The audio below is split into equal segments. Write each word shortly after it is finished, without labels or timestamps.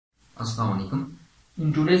Assalamu alaikum.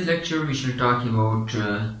 In today's lecture, we shall talk about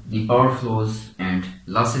the power flows and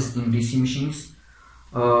losses in DC machines.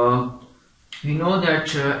 We know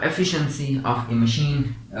that efficiency of a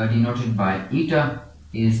machine denoted by eta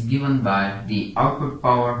is given by the output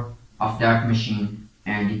power of that machine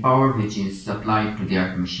and the power which is supplied to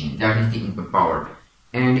that machine. That is the input power.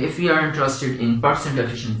 And if we are interested in percent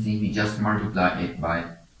efficiency, we just multiply it by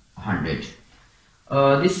 100.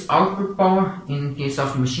 This output power in case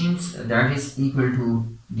of machines, that is equal to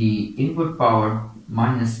the input power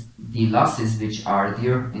minus the losses which are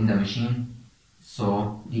there in the machine.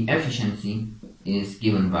 So the efficiency is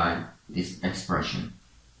given by this expression.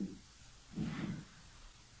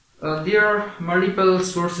 There are multiple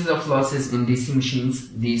sources of losses in DC machines.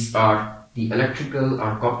 These are the electrical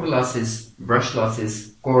or copper losses, brush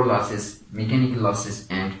losses, core losses, mechanical losses,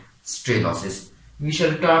 and stray losses. We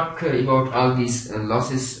shall talk about all these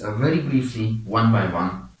losses very briefly, one by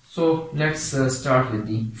one. So let's start with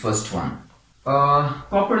the first one.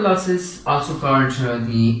 Copper losses, also called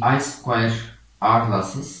the I2R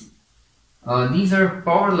losses. These are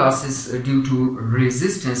power losses due to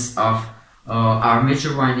resistance of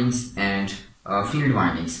armature windings and field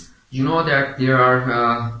windings. You know that there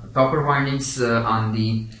are copper windings on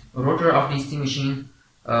the rotor of DC machine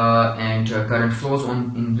and current flows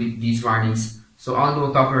in these windings. So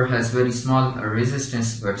although copper has very small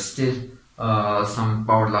resistance, but still some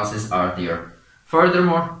power losses are there.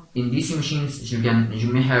 Furthermore, in DC machines,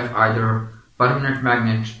 you may have either permanent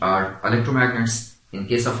magnet or electromagnets. In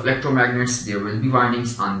case of electromagnets, there will be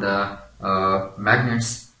windings on the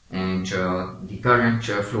magnets, and the current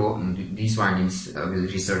flow in these windings will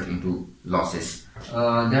result into losses.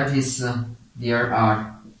 That is, there are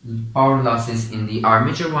power losses in the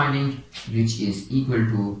armature winding, which is equal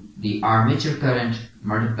to the armature current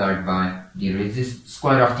multiplied by the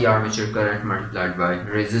square of the armature current multiplied by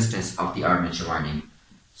resistance of the armature winding.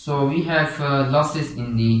 So we have losses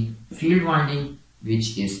in the field winding,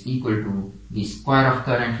 which is equal to the square of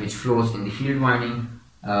current which flows in the field winding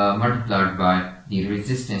multiplied by the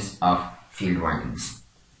resistance of field windings.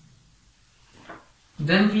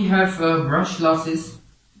 Then we have brush losses.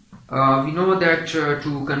 We know that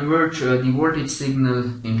to convert the voltage signal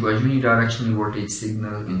into a unidirectional voltage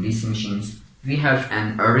signal in DC machines, we have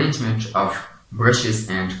an arrangement of brushes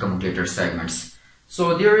and commutator segments.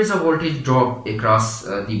 So there is a voltage drop across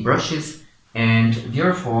the brushes, and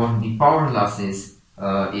therefore the power losses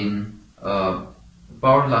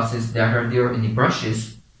that are there in the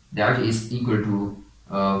brushes, that is equal to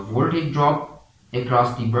voltage drop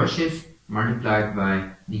across the brushes multiplied by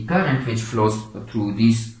the current which flows through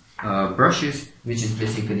these brushes, which is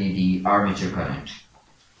basically the armature current.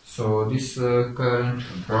 So this current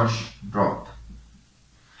brush drop.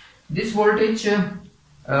 This voltage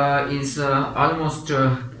is almost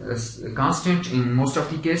constant in most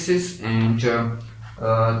of the cases, and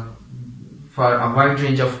for a wide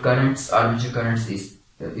range of currents, armature currents is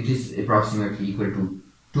approximately equal to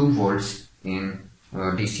 2 volts in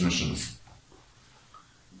DC machines.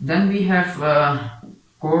 Then we have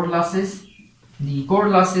core losses. The core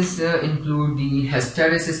losses include the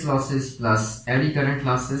hysteresis losses plus eddy current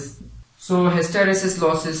losses. So hysteresis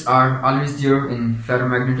losses are always there in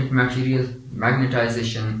ferromagnetic material,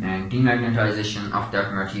 magnetization and demagnetization of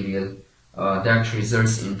that material that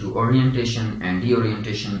results into orientation and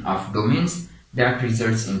deorientation of domains that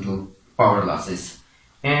results into power losses.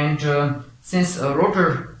 And since a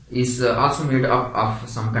rotor is also made up of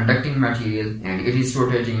some conducting material and it is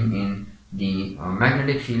rotating in the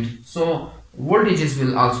magnetic field, so voltages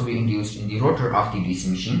will also be induced in the rotor of the DC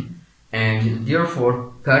machine, and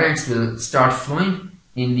therefore currents will start flowing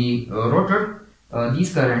in the rotor.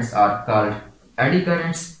 These currents are called eddy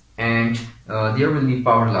currents, and there will be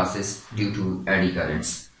power losses due to eddy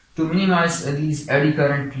currents. To minimize these eddy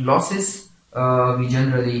current losses, we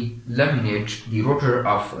generally laminate the rotor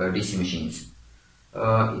of DC machines.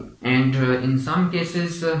 And in some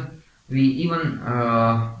cases, we even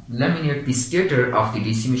laminate the stator of the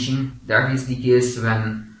DC machine. That is the case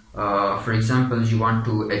when, for example, you want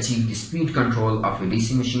to achieve the speed control of a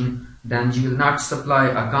DC machine. Then you will not supply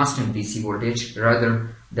a constant DC voltage, rather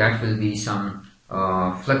that will be some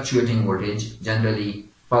fluctuating voltage, generally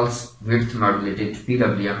pulse width modulated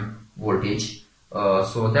PWM voltage.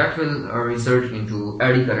 So that will result into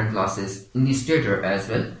eddy current losses in the stator as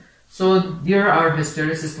well. So there are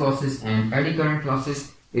hysteresis losses and eddy current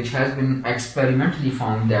losses. It has been experimentally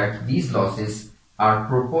found that these losses are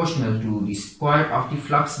proportional to the square of the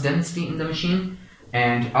flux density in the machine,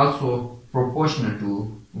 and also proportional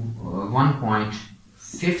to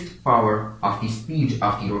 1/5 power of the speed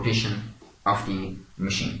of the rotation of the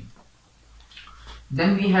machine.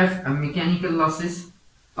 Then we have mechanical losses.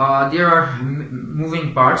 There are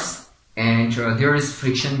moving parts, and there is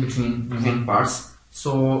friction between moving parts.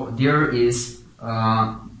 So there is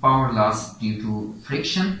power loss due to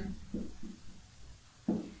friction,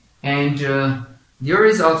 and there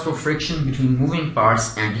is also friction between moving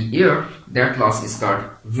parts and the air. That loss is called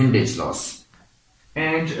windage loss.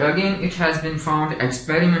 And again, it has been found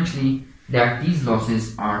experimentally that these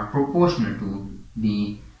losses are proportional to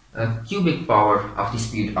the cubic power of the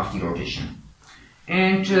speed of the rotation.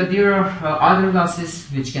 And there are other losses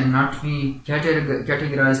which cannot be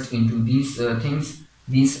categorized into these things.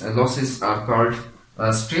 These losses are called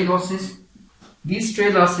stray losses. These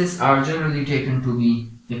stray losses are generally taken to be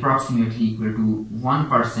approximately equal to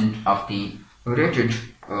 1% of the rated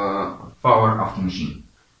power of the machine.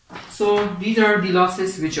 So these are the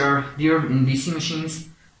losses which are there in DC machines.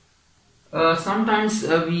 Sometimes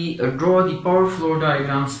we draw the power flow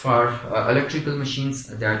diagrams for electrical machines.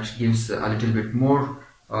 That gives a little bit more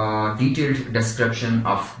detailed description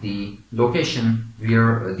of the location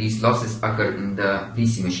where these losses occur in the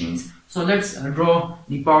DC machines. So let's draw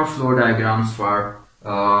the power flow diagrams for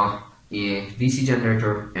a DC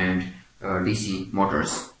generator and DC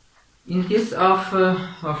motors. In case of,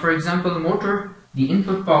 for example, motor, the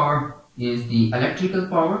input power is the electrical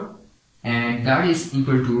power, and that is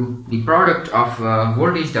equal to the product of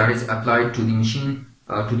voltage that is applied to the machine,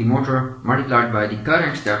 to the motor, multiplied by the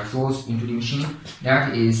current that flows into the machine.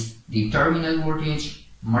 That is the terminal voltage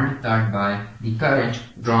multiplied by the current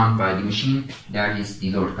drawn by the machine, that is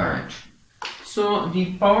the load current. So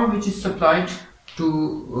the power which is supplied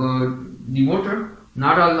to the motor,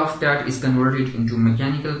 not all of that is converted into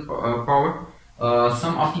mechanical power.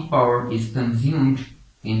 Some of the power is consumed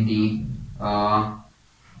in the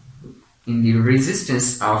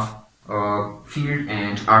resistance of field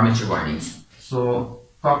and armature windings. So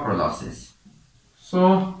copper losses.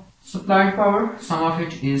 So supplied power, some of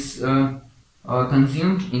it is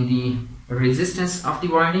consumed in the resistance of the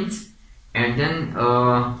windings, and then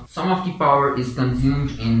some of the power is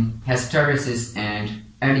consumed in hysteresis and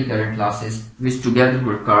eddy current losses, which together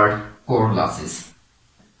were called core losses.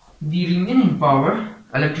 The remaining power,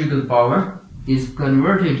 electrical power, is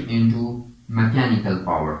converted into mechanical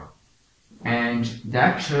power, and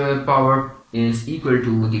that power is equal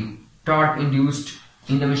to the torque induced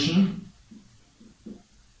in the machine,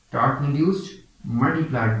 torque induced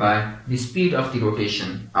multiplied by the speed of the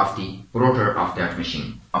rotation of the rotor of that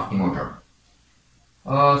machine, of the motor.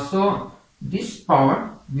 So this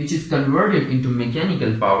power, which is converted into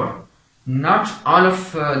mechanical power, not all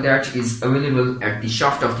of that is available at the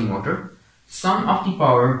shaft of the motor. Some of the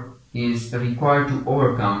power is required to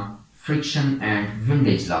overcome friction and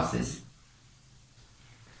windage losses.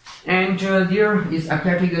 And there is a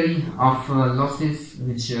category of losses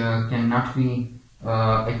which cannot be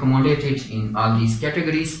accommodated in all these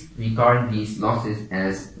categories. We call these losses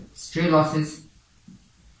as stray losses.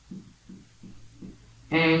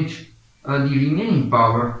 And the remaining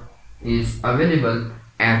power is available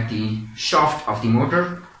at the shaft of the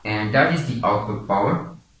motor, and that is the output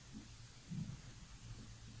power,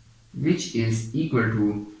 which is equal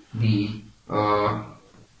to the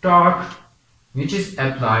torque which is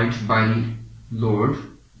applied by the load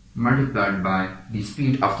multiplied by the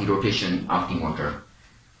speed of the rotation of the motor.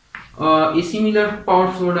 A similar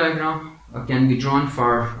power flow diagram can be drawn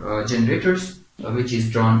for generators, which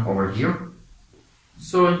is drawn over here.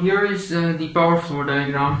 So here is the power flow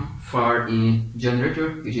diagram for a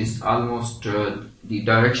generator. It is almost the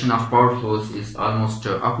direction of power flows is almost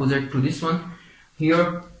opposite to this one.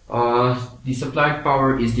 Here the supplied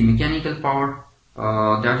power is the mechanical power.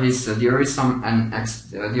 That is, there is some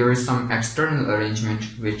external arrangement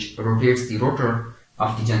which rotates the rotor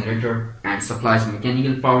of the generator and supplies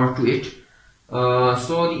mechanical power to it.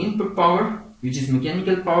 So the input power, which is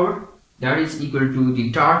mechanical power, that is equal to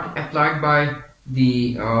the torque applied by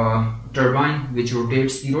the turbine which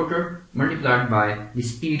rotates the rotor multiplied by the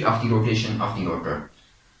speed of the rotation of the rotor.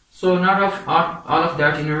 So not all of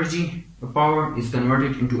that energy power is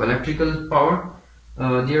converted into electrical power.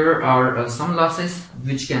 There are some losses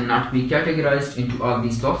which cannot be categorized into all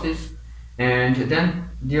these losses, and then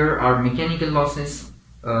there are mechanical losses.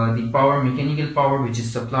 The mechanical power which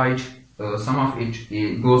is supplied, some of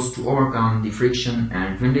it goes to overcome the friction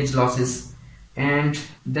and windage losses, and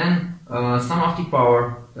then some of the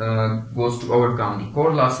power goes to overcome the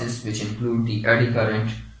core losses, which include the eddy current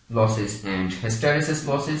losses and hysteresis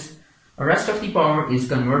losses. The rest of the power is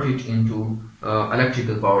converted into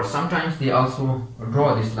electrical power. Sometimes they also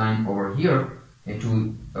draw this line over here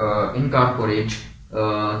to incorporate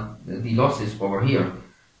the losses over here.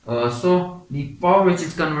 So the power which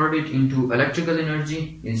is converted into electrical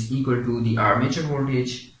energy is equal to the armature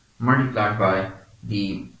voltage multiplied by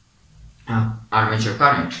the armature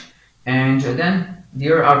current. And then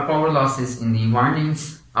there are power losses in the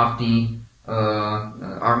windings of the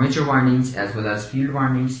armature windings as well as field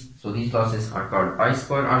windings. So these losses are called I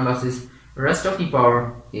square R losses. Rest of the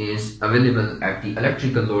power is available at the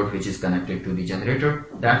electrical load which is connected to the generator.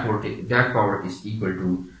 That power is equal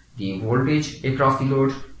to the voltage across the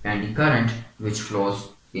load and the current which flows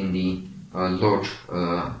in the load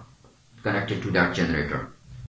connected to that generator.